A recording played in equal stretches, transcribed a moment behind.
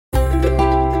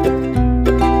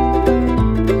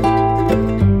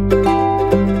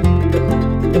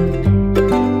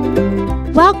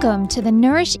Welcome to the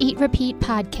Nourish, Eat, Repeat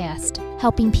podcast,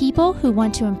 helping people who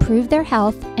want to improve their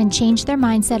health and change their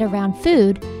mindset around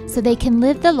food so they can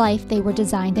live the life they were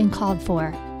designed and called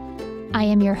for. I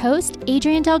am your host,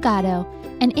 Adrienne Delgado,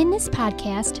 and in this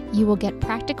podcast, you will get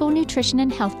practical nutrition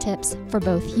and health tips for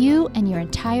both you and your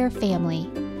entire family.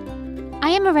 I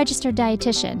am a registered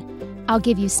dietitian. I'll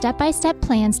give you step-by-step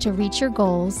plans to reach your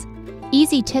goals,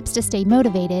 easy tips to stay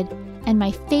motivated, and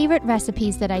my favorite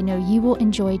recipes that I know you will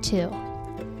enjoy too.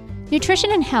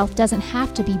 Nutrition and health doesn't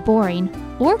have to be boring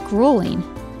or grueling.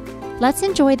 Let's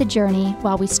enjoy the journey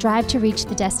while we strive to reach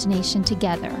the destination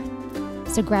together.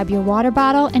 So grab your water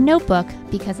bottle and notebook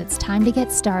because it's time to get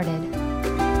started.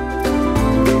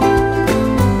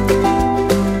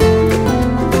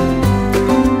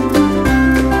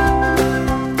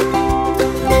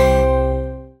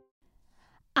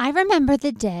 I remember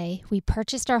the day we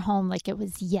purchased our home like it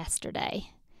was yesterday.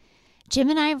 Jim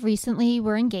and I recently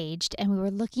were engaged and we were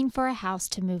looking for a house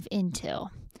to move into.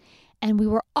 And we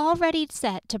were already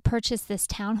set to purchase this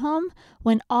townhome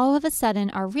when all of a sudden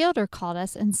our realtor called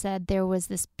us and said there was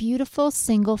this beautiful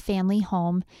single-family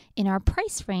home in our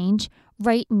price range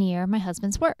right near my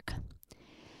husband's work.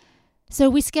 So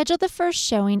we scheduled the first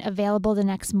showing available the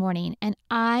next morning, and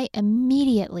I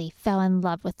immediately fell in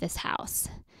love with this house.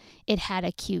 It had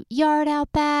a cute yard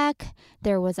out back.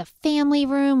 There was a family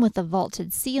room with a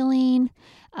vaulted ceiling,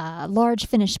 a large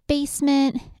finished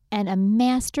basement, and a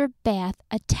master bath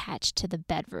attached to the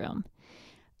bedroom.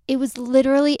 It was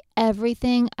literally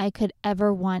everything I could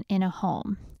ever want in a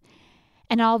home.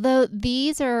 And although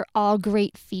these are all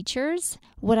great features,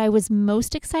 what I was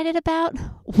most excited about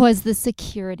was the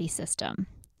security system.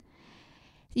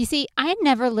 You see, I had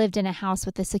never lived in a house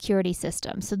with a security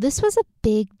system, so this was a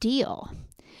big deal.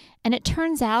 And it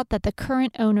turns out that the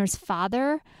current owner's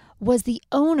father was the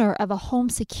owner of a home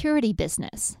security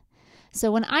business.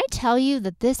 So when I tell you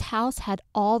that this house had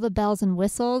all the bells and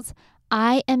whistles,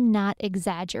 I am not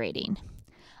exaggerating.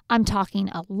 I'm talking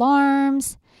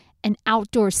alarms, an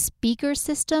outdoor speaker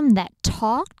system that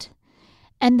talked,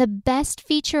 and the best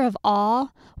feature of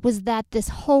all was that this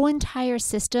whole entire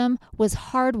system was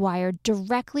hardwired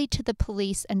directly to the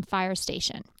police and fire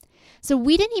station. So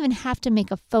we didn't even have to make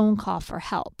a phone call for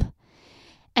help.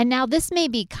 And now this may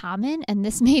be common, and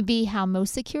this may be how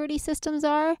most security systems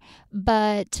are,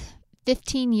 but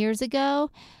 15 years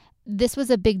ago, this was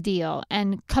a big deal.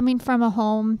 And coming from a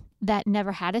home that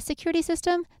never had a security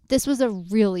system, this was a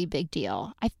really big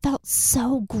deal. I felt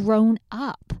so grown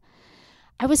up.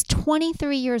 I was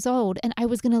 23 years old, and I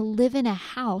was going to live in a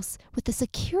house with a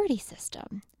security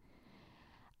system.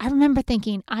 I remember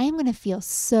thinking, I am going to feel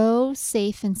so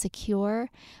safe and secure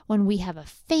when we have a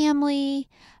family,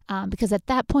 because at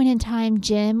that point in time,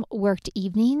 Jim worked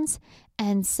evenings.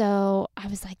 And so I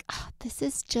was like, oh, this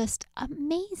is just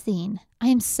amazing. I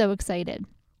am so excited.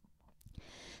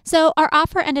 So our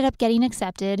offer ended up getting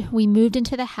accepted. We moved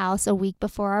into the house a week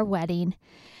before our wedding.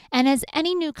 And as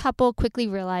any new couple quickly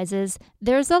realizes,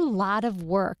 there's a lot of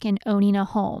work in owning a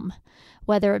home,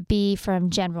 whether it be from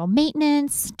general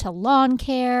maintenance to lawn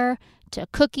care to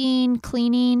cooking,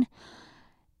 cleaning.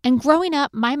 And growing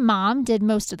up, my mom did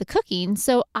most of the cooking,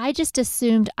 so I just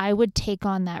assumed I would take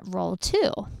on that role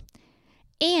too.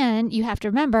 And you have to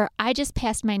remember, I just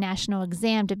passed my national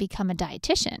exam to become a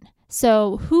dietitian.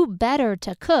 So who better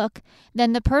to cook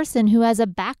than the person who has a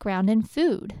background in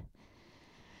food?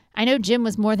 I know Jim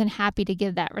was more than happy to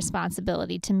give that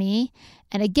responsibility to me.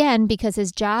 And again, because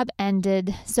his job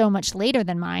ended so much later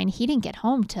than mine, he didn't get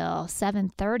home till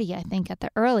 7:30, I think, at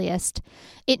the earliest.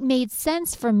 It made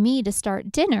sense for me to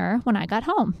start dinner when I got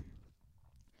home.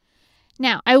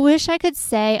 Now, I wish I could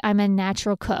say I'm a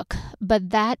natural cook, but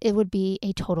it would be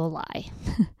a total lie.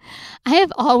 I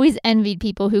have always envied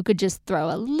people who could just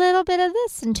throw a little bit of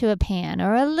this into a pan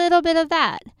or a little bit of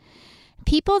that.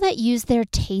 People that use their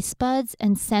taste buds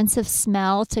and sense of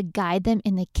smell to guide them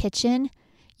in the kitchen,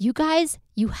 you guys,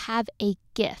 you have a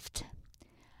gift.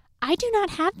 I do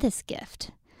not have this gift.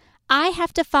 I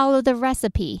have to follow the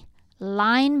recipe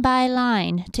line by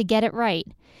line to get it right.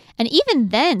 And even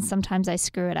then, sometimes I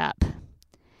screw it up.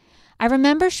 I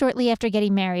remember shortly after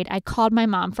getting married, I called my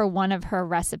mom for one of her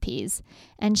recipes.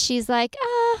 And she's like,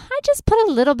 I just put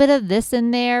a little bit of this in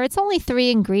there. It's only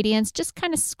 3 ingredients. Just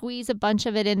kind of squeeze a bunch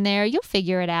of it in there. You'll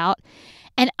figure it out.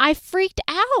 And I freaked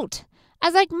out. I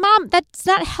was like, Mom, that's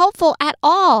not helpful at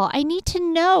all. I need to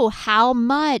know how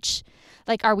much.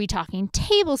 Like, are we talking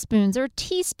tablespoons or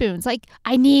teaspoons? Like,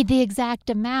 I need the exact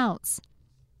amounts.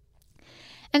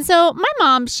 And so my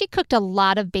mom, she cooked a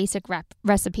lot of basic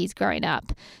recipes growing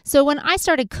up. So when I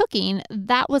started cooking,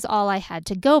 that was all I had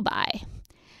to go by.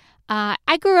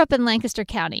 I grew up in Lancaster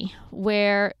County,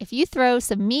 where if you throw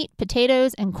some meat,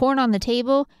 potatoes, and corn on the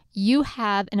table, you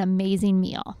have an amazing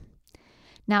meal.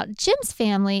 Now, Jim's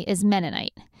family is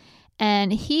Mennonite,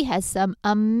 and he has some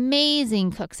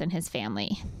amazing cooks in his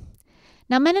family.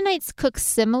 Now, Mennonites cook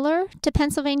similar to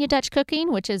Pennsylvania Dutch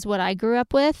cooking, which is what I grew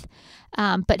up with,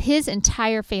 but his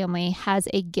entire family has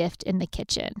a gift in the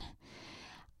kitchen.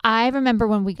 I remember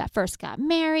when we first got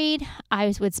married,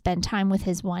 I would spend time with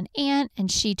his one aunt,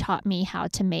 and she taught me how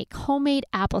to make homemade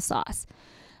applesauce,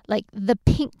 like the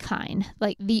pink kind,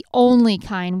 like the only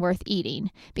kind worth eating.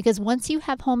 Because once you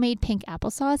have homemade pink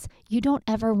applesauce, you don't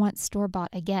ever want store-bought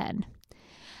again.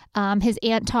 His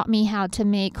aunt taught me how to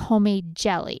make homemade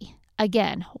jelly.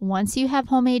 Again, once you have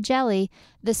homemade jelly,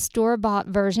 the store-bought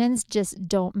versions just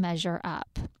don't measure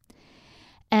up.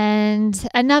 And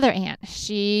another aunt,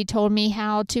 she told me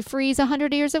how to freeze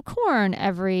 100 ears of corn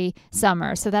every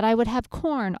summer so that I would have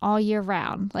corn all year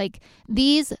round. Like,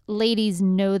 these ladies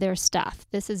know their stuff.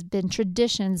 This has been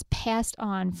traditions passed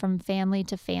on from family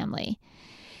to family.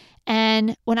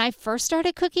 And when I first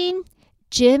started cooking,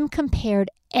 Jim compared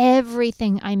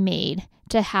everything I made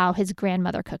to how his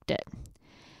grandmother cooked it,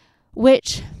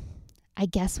 which I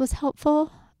guess was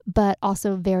helpful, but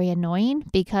also very annoying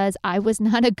because I was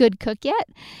not a good cook yet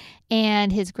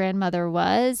and his grandmother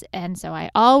was. And so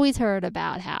I always heard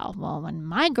about how, well, when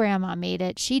my grandma made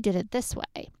it, she did it this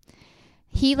way.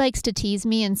 He likes to tease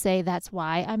me and say that's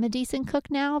why I'm a decent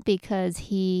cook now, because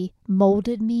he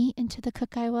molded me into the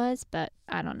cook I was, but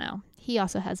I don't know. He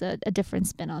also has a different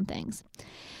spin on things.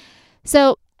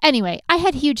 So anyway, I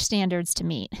had huge standards to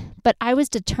meet, but I was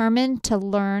determined to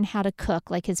learn how to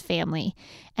cook like his family,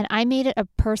 and I made it a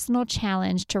personal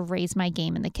challenge to raise my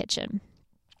game in the kitchen.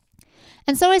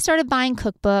 And so I started buying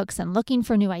cookbooks and looking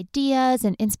for new ideas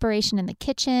and inspiration in the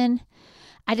kitchen.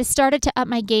 I just started to up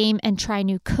my game and try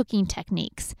new cooking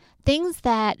techniques, things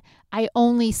that I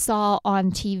only saw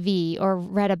on TV or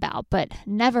read about, but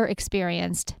never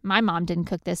experienced. My mom didn't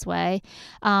cook this way,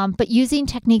 but using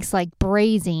techniques like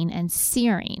braising and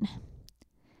searing.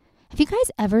 Have you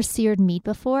guys ever seared meat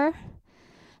before?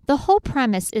 The whole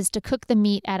premise is to cook the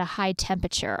meat at a high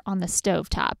temperature on the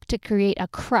stovetop to create a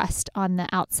crust on the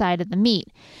outside of the meat,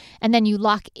 and then you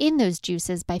lock in those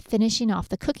juices by finishing off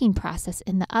the cooking process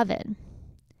in the oven.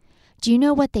 Do you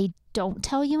know what they don't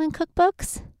tell you in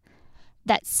cookbooks?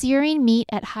 That searing meat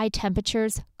at high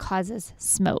temperatures causes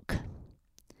smoke.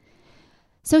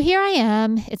 So here I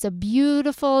am. It's a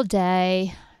beautiful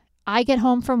day. I get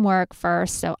home from work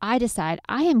first, so I decide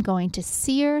I am going to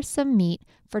sear some meat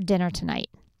for dinner tonight.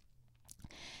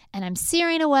 And I'm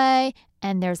searing away,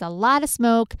 and there's a lot of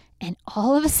smoke, and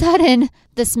all of a sudden,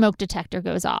 the smoke detector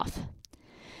goes off.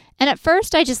 And at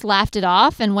first, I just laughed it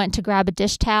off and went to grab a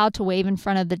dish towel to wave in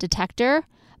front of the detector.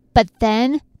 But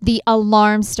then the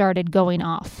alarm started going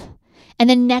off. And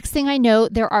the next thing I know,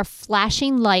 there are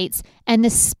flashing lights and the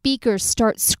speakers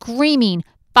start screaming,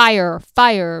 "Fire,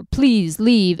 fire, please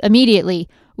leave immediately.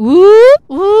 Whoop,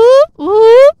 whoop,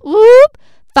 whoop, whoop.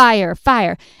 Fire,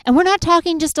 fire." And we're not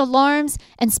talking just alarms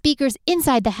and speakers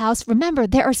inside the house. Remember,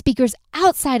 there are speakers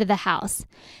outside of the house.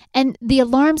 And the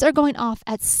alarms are going off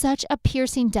at such a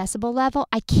piercing decibel level,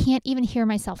 I can't even hear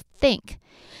myself think.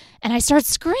 And I start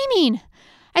screaming.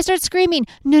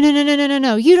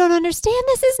 No, you don't understand.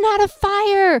 This is not a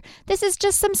fire. This is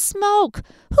just some smoke.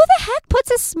 Who the heck puts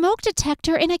a smoke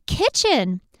detector in a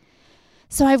kitchen?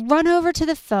 So I run over to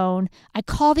the phone, I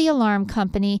call the alarm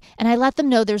company, and I let them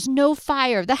know there's no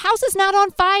fire. The house is not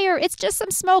on fire. It's just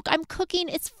some smoke. I'm cooking.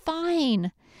 It's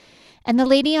fine. And the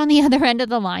lady on the other end of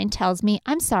the line tells me,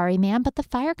 "I'm sorry, ma'am, but the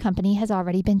fire company has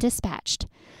already been dispatched."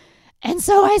 And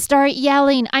so I start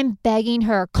yelling. I'm begging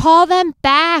her, "Call them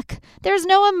back. There's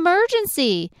no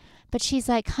emergency." But she's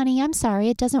like, "Honey, I'm sorry.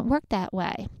 It doesn't work that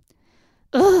way."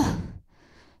 Ugh.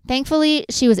 Thankfully,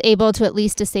 she was able to at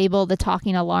least disable the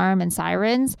talking alarm and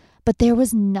sirens, but there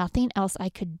was nothing else I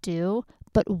could do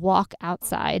but walk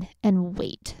outside and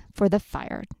wait for the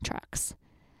fire trucks.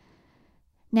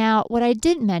 Now, what I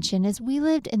didn't mention is we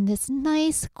lived in this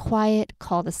nice, quiet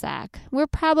cul-de-sac. We're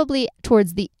probably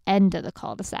towards the end of the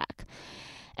cul-de-sac.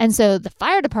 And so the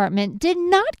fire department did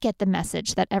not get the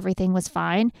message that everything was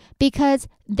fine because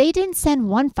they didn't send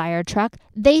one fire truck,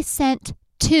 they sent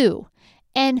two.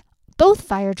 And both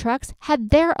fire trucks had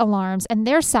their alarms and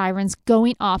their sirens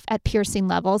going off at piercing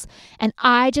levels, and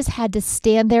I just had to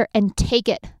stand there and take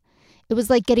it. It was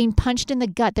like getting punched in the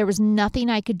gut. There was nothing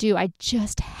I could do. I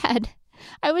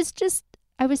was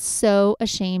so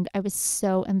ashamed. I was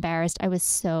so embarrassed. I was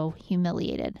so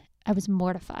humiliated. I was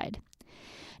mortified.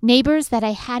 Neighbors that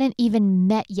I hadn't even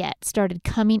met yet started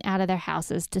coming out of their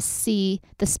houses to see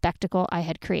the spectacle I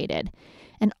had created.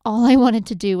 And all I wanted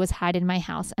to do was hide in my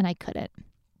house, and I couldn't.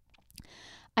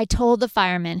 I told the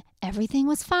firemen everything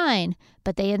was fine,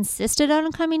 but they insisted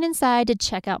on coming inside to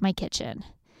check out my kitchen.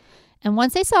 And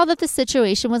once they saw that the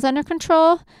situation was under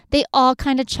control, they all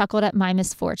kind of chuckled at my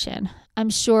misfortune. I'm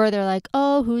sure they're like,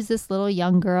 oh, who's this little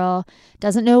young girl?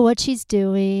 Doesn't know what she's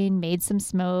doing, made some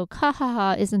smoke. Ha ha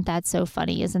ha, isn't that so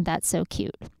funny? Isn't that so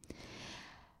cute?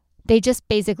 They just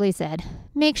basically said,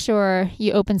 make sure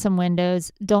you open some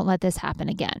windows. Don't let this happen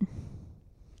again.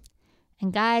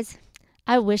 And guys,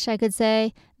 I wish I could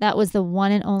say that was the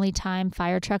one and only time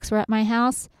fire trucks were at my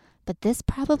house, but this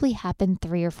probably happened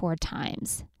 3 or 4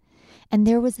 times. And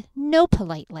there was no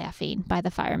polite laughing by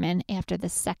the firemen after the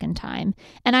second time.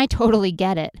 And I totally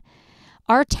get it.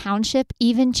 Our township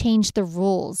even changed the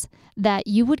rules that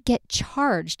you would get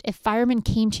charged if firemen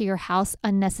came to your house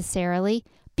unnecessarily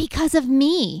because of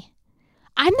me.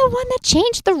 I'm the one that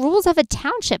changed the rules of a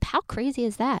township. How crazy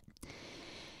is that?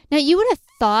 Now, you would have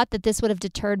thought that this would have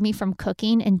deterred me from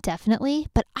cooking indefinitely,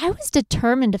 but I was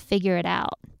determined to figure it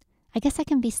out. I guess I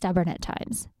can be stubborn at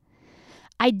times.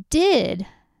 I did,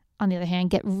 on the other hand,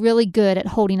 get really good at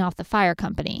holding off the fire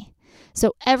company.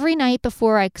 So every night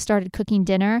before I started cooking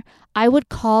dinner, I would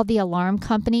call the alarm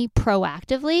company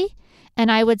proactively,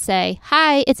 and I would say,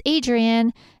 hi, it's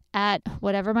Adrienne at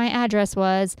whatever my address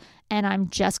was, and I'm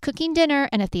just cooking dinner,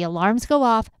 and if the alarms go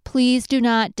off, please do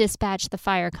not dispatch the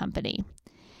fire company.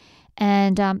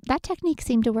 And that technique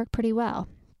seemed to work pretty well.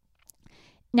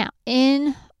 Now,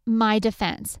 in my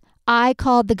defense, I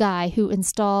called the guy who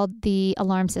installed the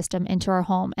alarm system into our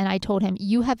home, and I told him,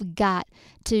 you have got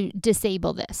to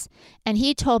disable this. And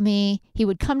he told me he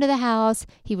would come to the house,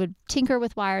 he would tinker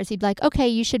with wires, he'd be like, okay,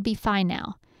 you should be fine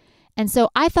now. And so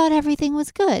I thought everything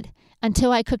was good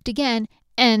until I cooked again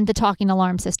and the talking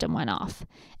alarm system went off.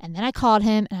 And then I called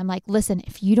him and I'm like, listen,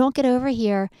 if you don't get over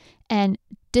here and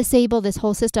disable this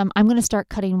whole system, I'm going to start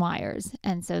cutting wires.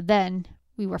 And so then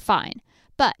we were fine.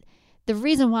 But the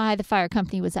reason why the fire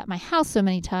company was at my house so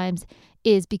many times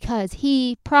is because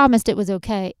he promised it was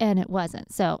okay and it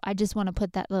wasn't. So I just want to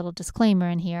put that little disclaimer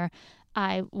in here.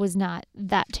 I was not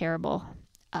that terrible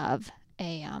of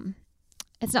a,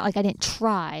 it's not like I didn't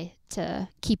try to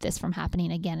keep this from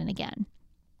happening again and again.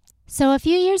 So a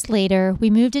few years later, we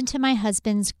moved into my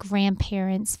husband's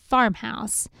grandparents'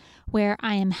 farmhouse, where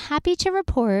I am happy to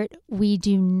report we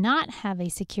do not have a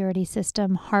security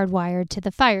system hardwired to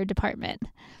the fire department.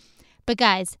 But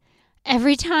guys,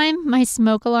 every time my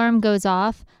smoke alarm goes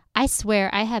off, I swear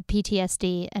I have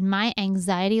PTSD and my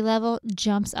anxiety level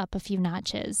jumps up a few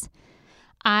notches.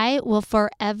 I will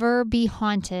forever be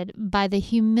haunted by the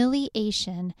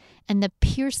humiliation and the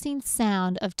piercing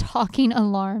sound of talking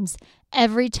alarms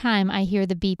every time I hear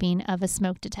the beeping of a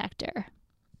smoke detector.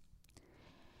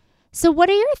 So what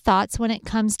are your thoughts when it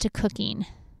comes to cooking?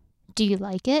 Do you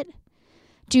like it?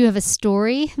 Do you have a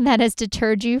story that has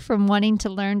deterred you from wanting to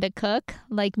learn to cook,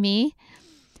 like me?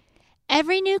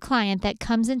 Every new client that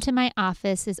comes into my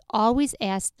office is always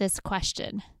asked this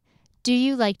question: do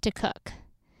you like to cook?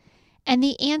 And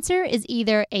the answer is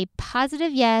either a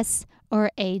positive yes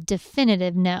or a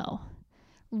definitive no.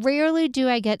 Rarely do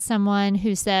I get someone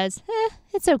who says,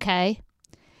 it's okay.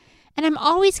 And I'm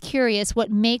always curious what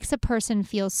makes a person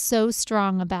feel so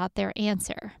strong about their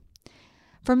answer.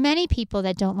 For many people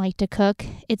that don't like to cook,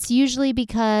 it's usually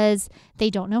because they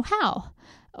don't know how,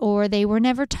 or they were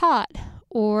never taught,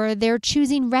 or they're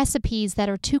choosing recipes that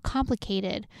are too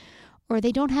complicated, or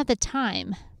they don't have the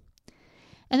time.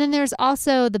 And then there's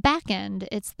also the back end.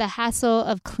 It's the hassle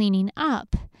of cleaning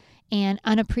up and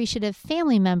unappreciative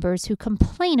family members who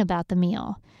complain about the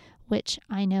meal, which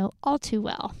I know all too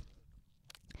well.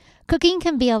 Cooking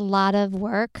can be a lot of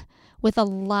work with a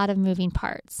lot of moving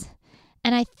parts.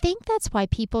 And I think that's why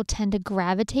people tend to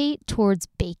gravitate towards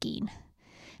baking.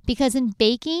 Because in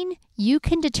baking, you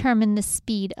can determine the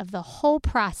speed of the whole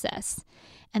process,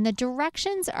 and the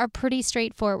directions are pretty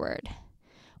straightforward.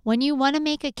 When you want to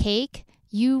make a cake,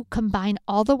 you combine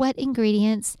all the wet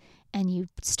ingredients and you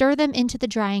stir them into the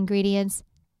dry ingredients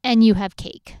and you have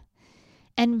cake.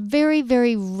 And very,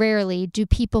 very rarely do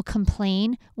people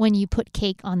complain when you put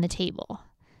cake on the table.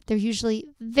 They're usually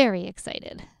very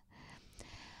excited.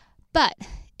 But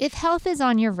if health is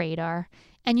on your radar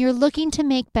and you're looking to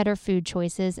make better food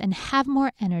choices and have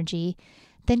more energy,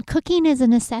 then cooking is a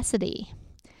necessity.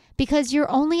 Because your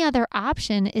only other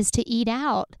option is to eat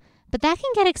out. But that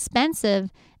can get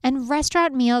expensive, and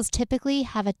restaurant meals typically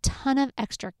have a ton of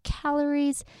extra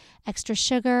calories, extra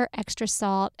sugar, extra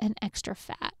salt, and extra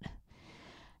fat.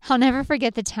 I'll never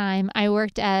forget the time I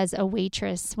worked as a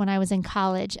waitress when I was in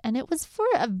college, and it was for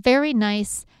a very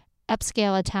nice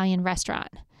upscale Italian restaurant.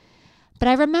 But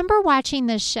I remember watching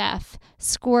the chef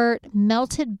squirt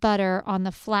melted butter on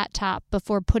the flat top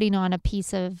before putting on a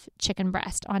piece of chicken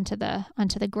breast onto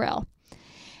the grill.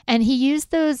 And he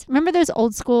used remember those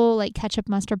old school like ketchup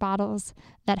mustard bottles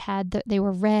that they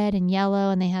were red and yellow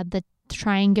and they had the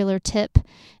triangular tip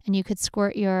and you could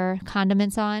squirt your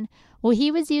condiments on? Well,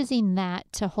 he was using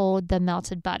that to hold the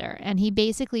melted butter, and he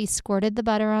basically squirted the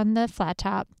butter on the flat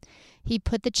top. He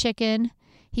put the chicken,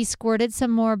 he squirted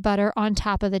some more butter on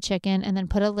top of the chicken and then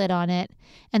put a lid on it.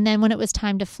 And then when it was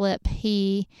time to flip,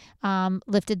 he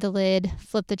lifted the lid,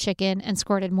 flipped the chicken, and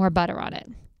squirted more butter on it.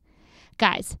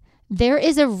 Guys, there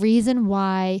is a reason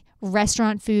why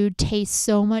restaurant food tastes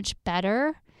so much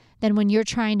better than when you're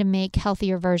trying to make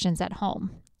healthier versions at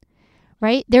home,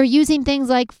 right? They're using things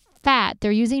like fat,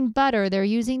 they're using butter, they're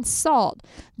using salt.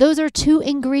 Those are two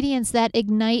ingredients that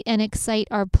ignite and excite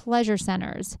our pleasure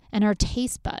centers and our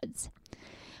taste buds.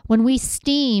 When we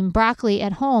steam broccoli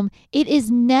at home, it is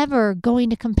never going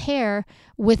to compare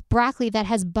with broccoli that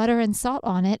has butter and salt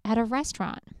on it at a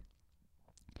restaurant.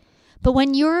 But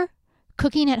when you're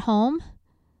cooking at home,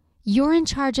 you're in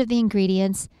charge of the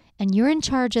ingredients and you're in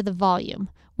charge of the volume,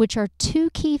 which are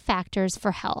two key factors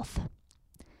for health.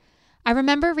 I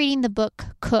remember reading the book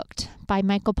Cooked by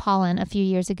Michael Pollan a few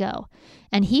years ago,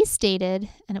 and he stated,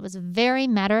 and it was very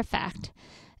matter of fact,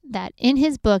 that in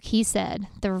his book he said,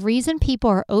 the reason people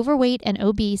are overweight and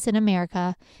obese in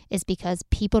America is because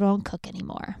people don't cook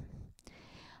anymore.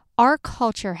 Our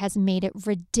culture has made it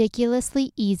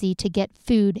ridiculously easy to get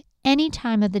food any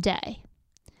time of the day.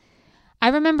 I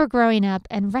remember growing up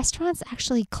and restaurants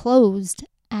actually closed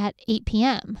at 8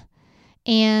 p.m.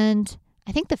 And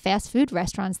I think the fast food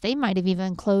restaurants, they might have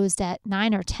even closed at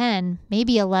 9 or 10,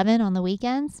 maybe 11 on the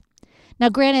weekends. Now,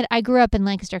 granted, I grew up in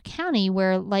Lancaster County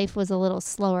where life was a little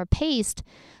slower paced,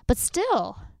 but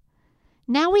still,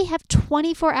 now we have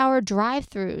 24-hour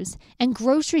drive-thrus and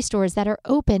grocery stores that are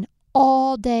open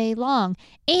all day long.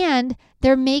 And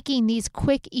they're making these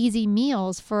quick, easy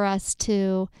meals for us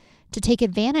to take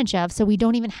advantage of so we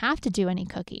don't even have to do any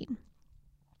cooking.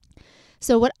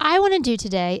 So what I want to do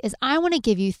today is I want to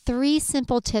give you 3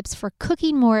 simple tips for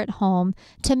cooking more at home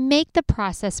to make the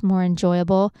process more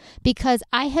enjoyable, because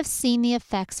I have seen the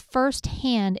effects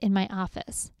firsthand in my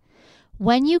office.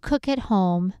 When you cook at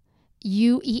home,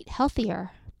 you eat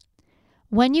healthier.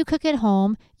 When you cook at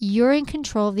home, you're in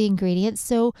control of the ingredients,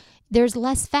 so there's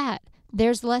less fat,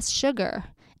 there's less sugar,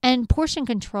 and portion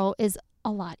control is a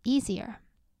lot easier.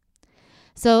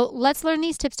 So let's learn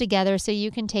these tips together so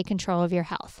you can take control of your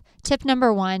health. Tip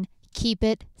number 1, keep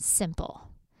it simple.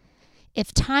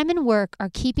 If time and work are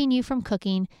keeping you from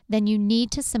cooking, then you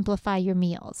need to simplify your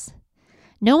meals.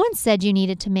 No one said you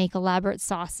needed to make elaborate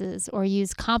sauces or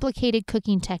use complicated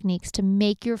cooking techniques to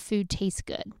make your food taste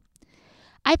good.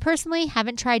 I personally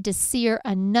haven't tried to sear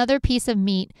another piece of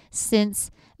meat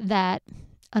since that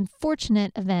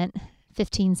unfortunate event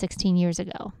 15, 16 years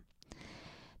ago.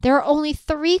 There are only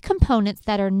 3 components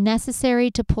that are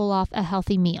necessary to pull off a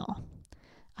healthy meal: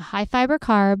 a high fiber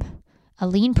carb, a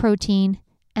lean protein,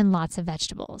 and lots of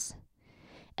vegetables.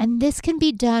 And this can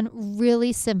be done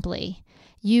really simply.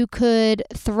 You could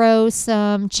throw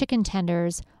some chicken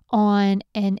tenders on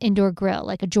an indoor grill,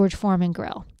 like a George Foreman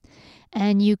grill.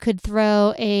 And you could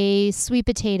throw a sweet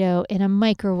potato in a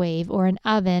microwave or an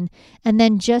oven, and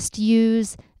then just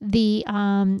use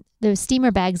those steamer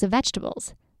bags of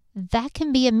vegetables. That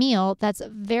can be a meal that's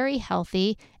very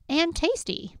healthy and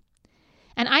tasty.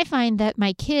 And I find that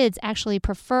my kids actually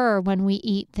prefer when we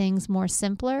eat things more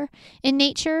simpler in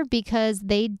nature because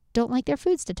they don't like their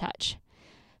foods to touch.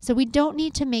 So we don't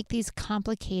need to make these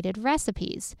complicated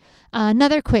recipes.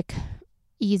 Another quick,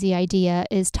 easy idea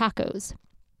is tacos.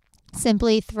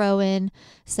 Simply throw in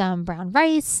some brown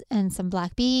rice and some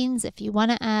black beans. If you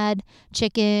want to add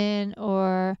chicken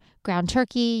or ground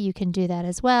turkey, you can do that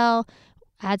as well.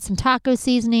 Add some taco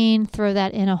seasoning, throw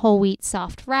that in a whole wheat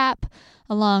soft wrap,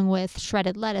 along with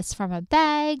shredded lettuce from a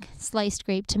bag, sliced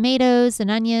grape tomatoes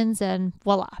and onions, and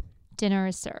voila, dinner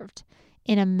is served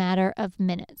in a matter of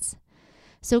minutes.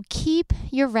 So keep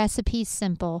your recipes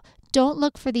simple. Don't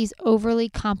look for these overly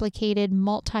complicated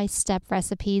multi-step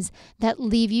recipes that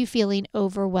leave you feeling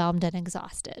overwhelmed and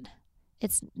exhausted.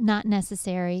 It's not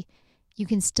necessary. You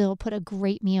can still put a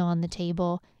great meal on the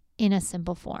table in a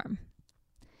simple form.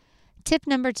 Tip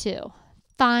number 2,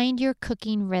 find your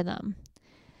cooking rhythm.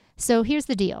 So here's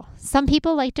the deal. Some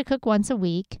people like to cook once a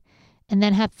week and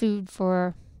then have food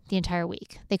for the entire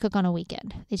week. They cook on a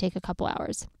weekend. They take a couple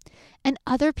hours. And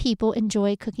other people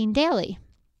enjoy cooking daily.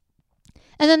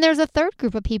 And then there's a third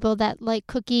group of people that like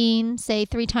cooking, say,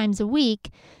 3 times a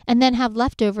week, and then have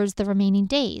leftovers the remaining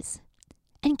days.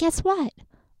 And guess what?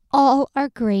 All are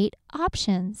great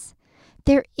options.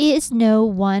 There is no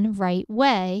one right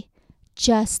way,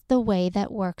 just the way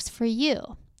that works for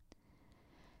you.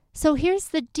 So here's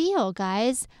the deal,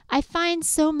 guys. I find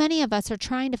so many of us are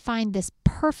trying to find this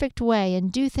perfect way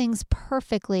and do things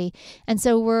perfectly. And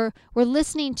so we're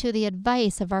listening to the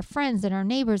advice of our friends and our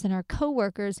neighbors and our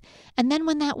coworkers. And then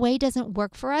when that way doesn't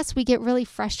work for us, we get really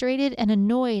frustrated and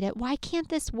annoyed at why can't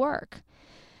this work?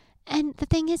 And the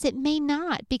thing is, it may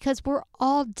not, because we're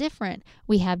all different.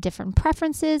 We have different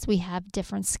preferences. We have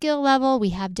different skill level. We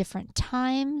have different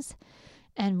times.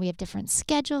 And we have different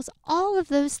schedules. All of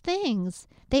those things,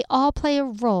 they all play a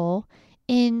role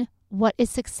in what is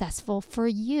successful for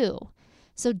you.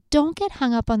 So don't get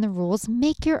hung up on the rules.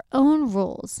 Make your own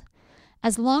rules.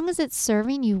 As long as it's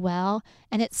serving you well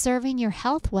and it's serving your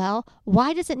health well,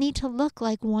 why does it need to look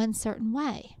like one certain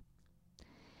way?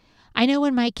 I know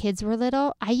when my kids were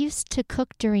little, I used to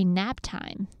cook during nap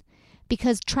time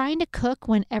because trying to cook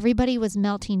when everybody was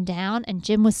melting down and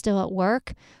Jim was still at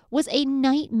work was a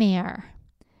nightmare.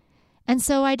 And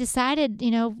so I decided,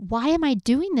 why am I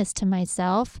doing this to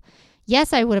myself?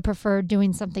 Yes, I would have preferred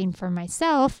doing something for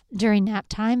myself during nap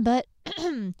time, but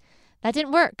that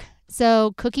didn't work.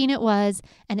 So cooking it was,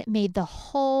 and it made the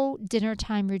whole dinner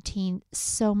time routine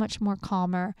so much more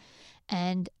calmer.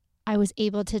 And I was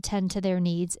able to tend to their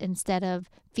needs instead of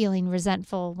feeling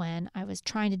resentful when I was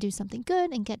trying to do something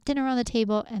good and get dinner on the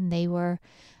table and they were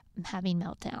having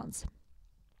meltdowns.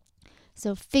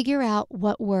 So figure out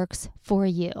what works for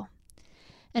you.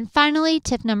 And finally,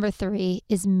 tip number 3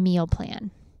 is meal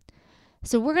plan.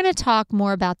 So we're going to talk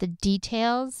more about the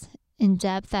details in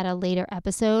depth at a later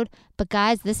episode. But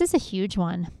guys, this is a huge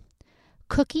one.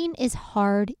 Cooking is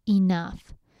hard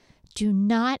enough. Do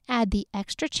not add the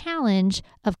extra challenge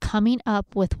of coming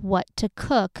up with what to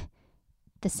cook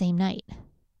the same night.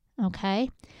 Okay?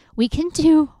 We can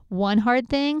do one hard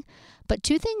thing, but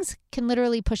 2 things can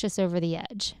literally push us over the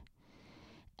edge.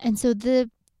 And so the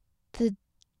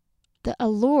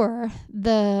allure,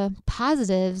 the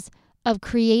positives of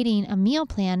creating a meal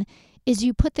plan is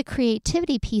you put the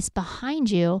creativity piece behind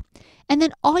you, and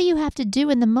then all you have to do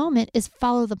in the moment is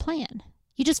follow the plan.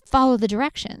 You just follow the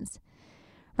directions,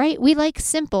 right? We like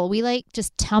simple. We like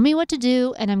just tell me what to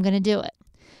do and I'm going to do it.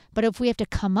 But if we have to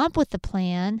come up with the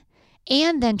plan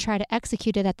and then try to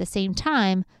execute it at the same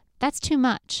time, that's too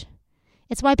much.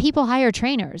 It's why people hire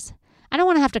trainers. I don't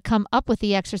want to have to come up with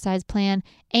the exercise plan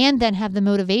and then have the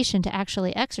motivation to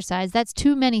actually exercise. That's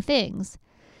too many things.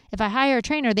 If I hire a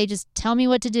trainer, they just tell me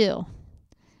what to do.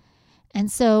 And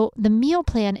so the meal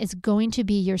plan is going to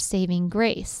be your saving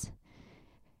grace.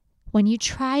 When you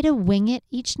try to wing it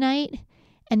each night,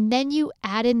 and then you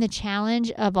add in the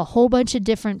challenge of a whole bunch of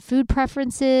different food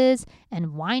preferences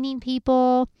and whining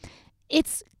people,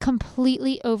 it's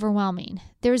completely overwhelming.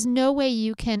 There's no way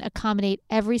you can accommodate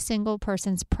every single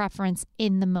person's preference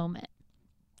in the moment.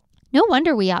 No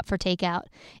wonder we opt for takeout.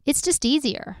 It's just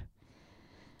easier.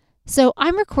 So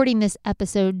I'm recording this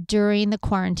episode during the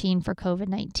quarantine for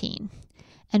COVID-19.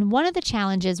 And one of the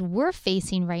challenges we're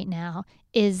facing right now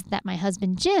is that my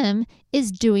husband, Jim,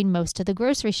 is doing most of the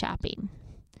grocery shopping.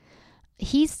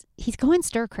 He's going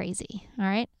stir crazy, all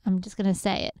right? I'm just going to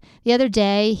say it. The other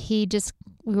day,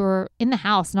 we were in the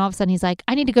house and all of a sudden he's like,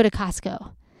 I need to go to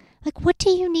Costco. Like, what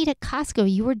do you need at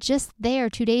Costco? You were just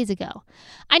there 2 days ago.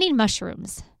 I need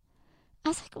mushrooms. I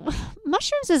was like,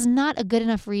 mushrooms is not a good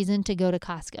enough reason to go to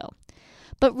Costco.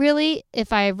 But really,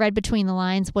 if I read between the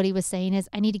lines, what he was saying is,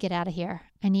 I need to get out of here.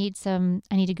 I need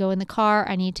to go in the car.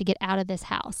 I need to get out of this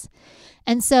house.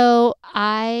 And so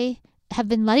I have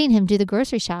been letting him do the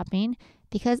grocery shopping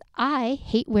because I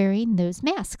hate wearing those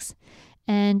masks.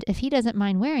 And if he doesn't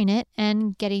mind wearing it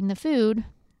and getting the food,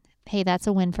 hey, that's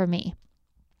a win for me.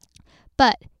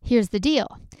 But here's the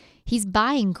deal. He's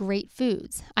buying great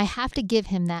foods. I have to give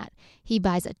him that. He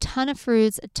buys a ton of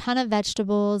fruits, a ton of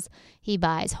vegetables. He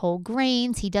buys whole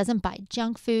grains. He doesn't buy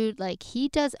junk food. Like, he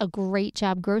does a great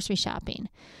job grocery shopping.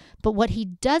 But what he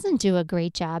doesn't do a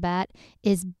great job at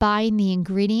is buying the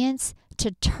ingredients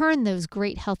to turn those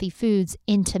great healthy foods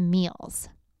into meals.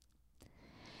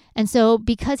 And so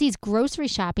because he's grocery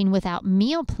shopping without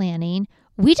meal planning,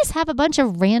 we just have a bunch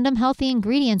of random healthy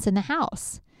ingredients in the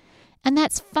house. And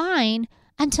that's fine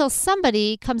until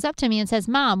somebody comes up to me and says,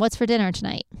 Mom, what's for dinner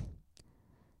tonight?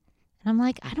 And I'm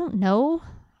like, I don't know.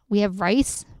 We have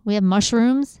rice, we have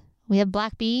mushrooms, we have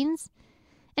black beans.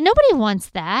 And nobody wants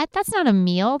that. That's not a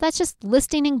meal. That's just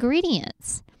listing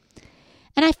ingredients.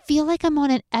 And I feel like I'm on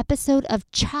an episode of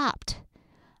Chopped.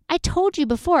 I told you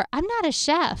before, I'm not a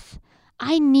chef.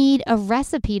 I need a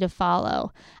recipe to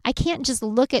follow. I can't just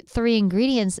look at 3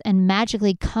 ingredients and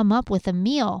magically come up with a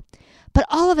meal. But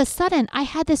all of a sudden, I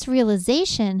had this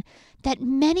realization that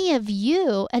many of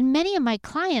you and many of my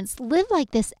clients live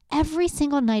like this every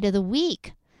single night of the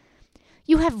week.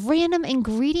 You have random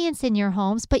ingredients in your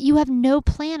homes, but you have no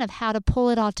plan of how to pull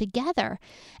it all together.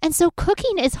 And so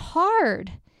cooking is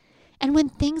hard. And when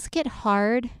things get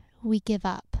hard, we give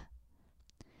up.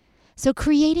 So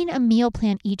creating a meal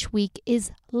plan each week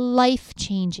is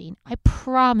life-changing. I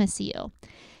promise you.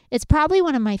 It's probably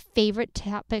one of my favorite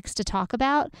topics to talk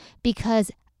about because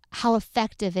how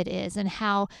effective it is and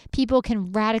how people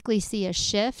can radically see a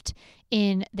shift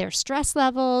in their stress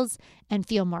levels and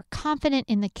feel more confident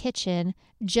in the kitchen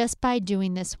just by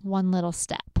doing this one little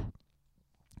step.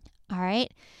 All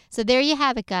right, so there you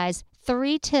have it, guys.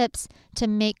 3 tips to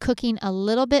make cooking a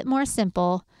little bit more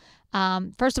simple.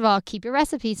 First of all, keep your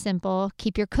recipes simple.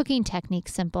 Keep your cooking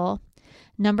techniques simple.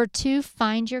 Number 2,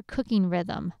 find your cooking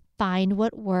rhythm. Find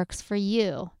what works for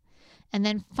you. And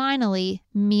then finally,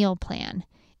 meal plan.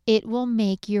 It will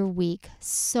make your week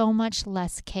so much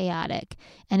less chaotic,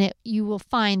 and you will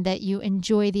find that you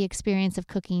enjoy the experience of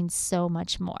cooking so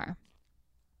much more.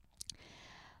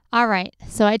 All right,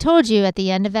 so I told you at the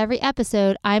end of every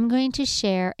episode, I'm going to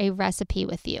share a recipe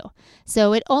with you.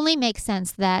 So it only makes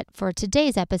sense that for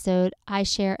today's episode, I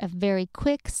share a very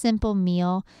quick, simple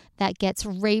meal that gets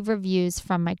rave reviews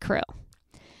from my crew.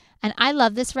 And I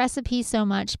love this recipe so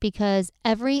much because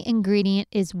every ingredient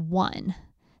is one.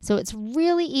 So it's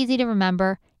really easy to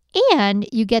remember, and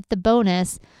you get the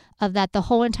bonus of that the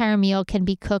whole entire meal can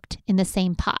be cooked in the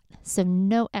same pot, so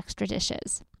no extra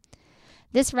dishes.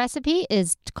 This recipe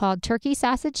is called turkey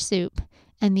sausage soup,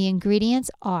 and the ingredients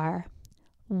are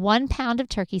 1 pound of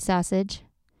turkey sausage,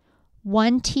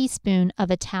 1 teaspoon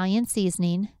of Italian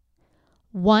seasoning,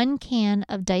 1 can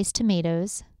of diced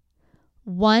tomatoes,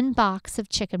 1 box of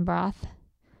chicken broth,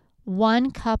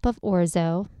 1 cup of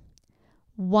orzo,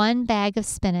 1 bag of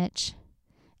spinach,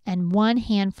 and 1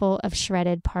 handful of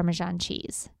shredded Parmesan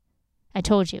cheese. I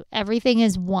told you, everything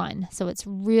is one, so it's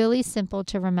really simple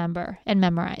to remember and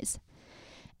memorize.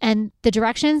 And the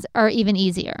directions are even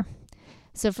easier.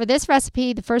 So for this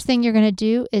recipe, the first thing you're going to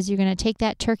do is you're going to take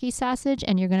that turkey sausage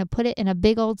and you're going to put it in a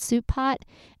big old soup pot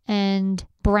and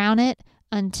brown it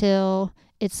until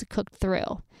it's cooked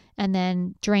through, and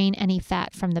then drain any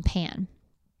fat from the pan.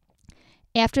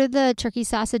 After the turkey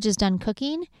sausage is done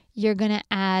cooking, you're going to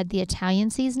add the Italian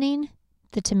seasoning,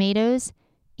 the tomatoes,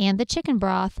 and the chicken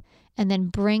broth, and then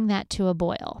bring that to a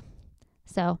boil.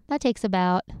 So that takes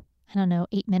about,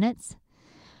 8 minutes.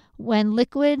 When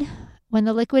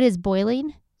the liquid is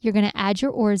boiling, you're going to add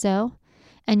your orzo,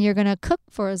 and you're going to cook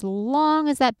for as long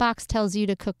as that box tells you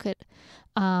to cook it,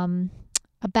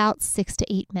 about 6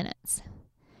 to 8 minutes.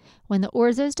 When the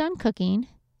orzo is done cooking,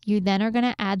 you then are going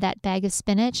to add that bag of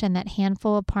spinach and that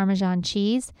handful of Parmesan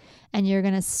cheese, and you're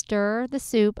going to stir the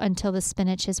soup until the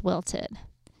spinach is wilted.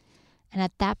 And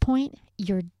at that point,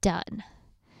 you're done.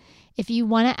 If you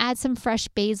want to add some fresh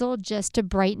basil just to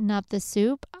brighten up the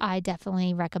soup, I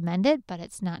definitely recommend it, but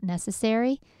it's not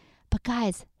necessary. But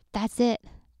guys, that's it.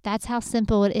 That's how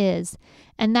simple it is.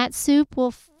 And that soup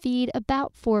will feed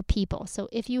about 4 people. So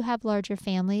if you have larger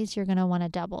families, you're going to want to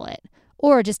double it,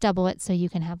 or just double it so you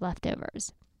can have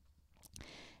leftovers.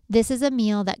 This is a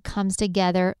meal that comes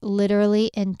together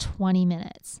literally in 20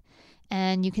 minutes.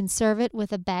 And you can serve it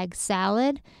with a bag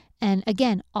salad. And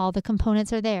again, all the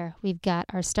components are there. We've got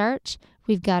our starch,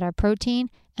 we've got our protein,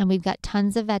 and we've got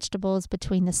tons of vegetables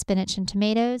between the spinach and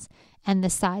tomatoes and the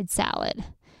side salad.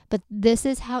 But this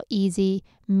is how easy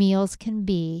meals can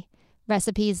be.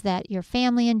 Recipes that your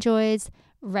family enjoys,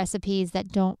 recipes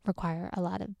that don't require a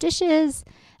lot of dishes,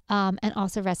 and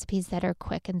also recipes that are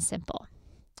quick and simple.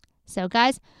 So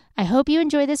guys, I hope you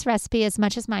enjoy this recipe as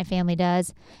much as my family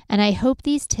does, and I hope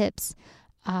these tips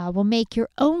will make your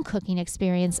own cooking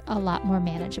experience a lot more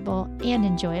manageable and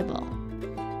enjoyable.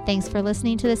 Thanks for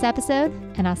listening to this episode,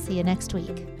 and I'll see you next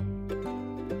week.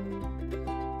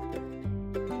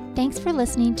 Thanks for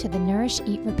listening to the Nourish,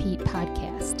 Eat, Repeat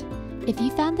podcast. If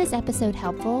you found this episode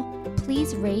helpful,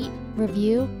 please rate,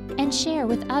 review, and share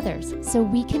with others so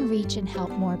we can reach and help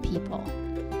more people.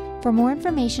 For more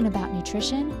information about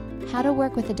nutrition, how to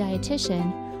work with a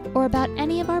dietitian, or about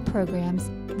any of our programs,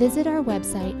 visit our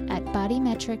website at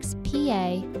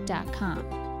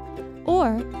bodymetricspa.com.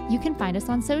 Or you can find us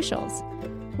on socials.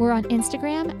 We're on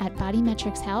Instagram at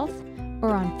Bodymetrics Health,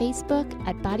 or on Facebook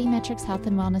at Bodymetrics Health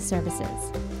and Wellness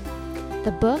Services.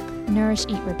 The book, Nourish,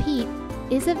 Eat, Repeat,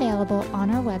 is available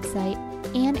on our website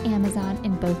and Amazon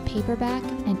in both paperback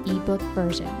and ebook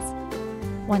versions.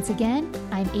 Once again,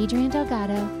 I'm Adrienne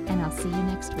Delgado, and I'll see you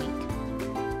next week.